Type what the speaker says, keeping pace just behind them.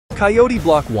Coyote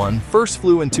Block 1 first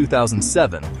flew in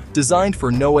 2007, designed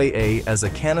for NOAA as a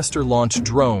canister-launched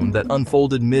drone that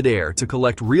unfolded mid-air to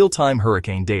collect real-time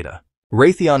hurricane data.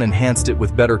 Raytheon enhanced it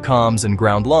with better comms and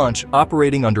ground launch,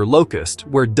 operating under Locust,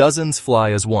 where dozens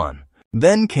fly as one.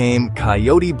 Then came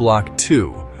Coyote Block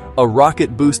 2, a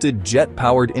rocket-boosted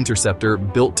jet-powered interceptor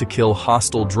built to kill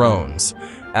hostile drones.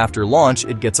 After launch,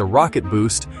 it gets a rocket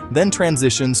boost, then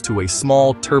transitions to a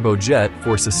small turbojet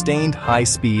for sustained high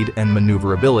speed and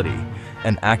maneuverability.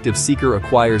 An active seeker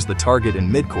acquires the target in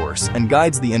mid-course and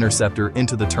guides the interceptor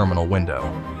into the terminal window.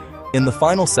 In the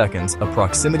final seconds, a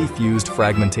proximity-fused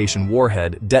fragmentation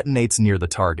warhead detonates near the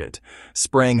target,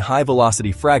 spraying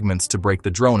high-velocity fragments to break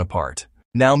the drone apart.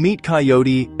 Now meet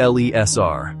Coyote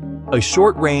LESR, a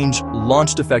short-range,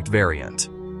 launched-effect variant.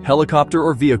 Helicopter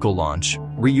or vehicle launch,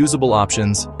 reusable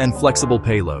options, and flexible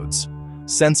payloads.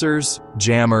 Sensors,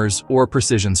 jammers, or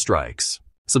precision strikes.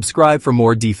 Subscribe for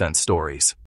more defense stories.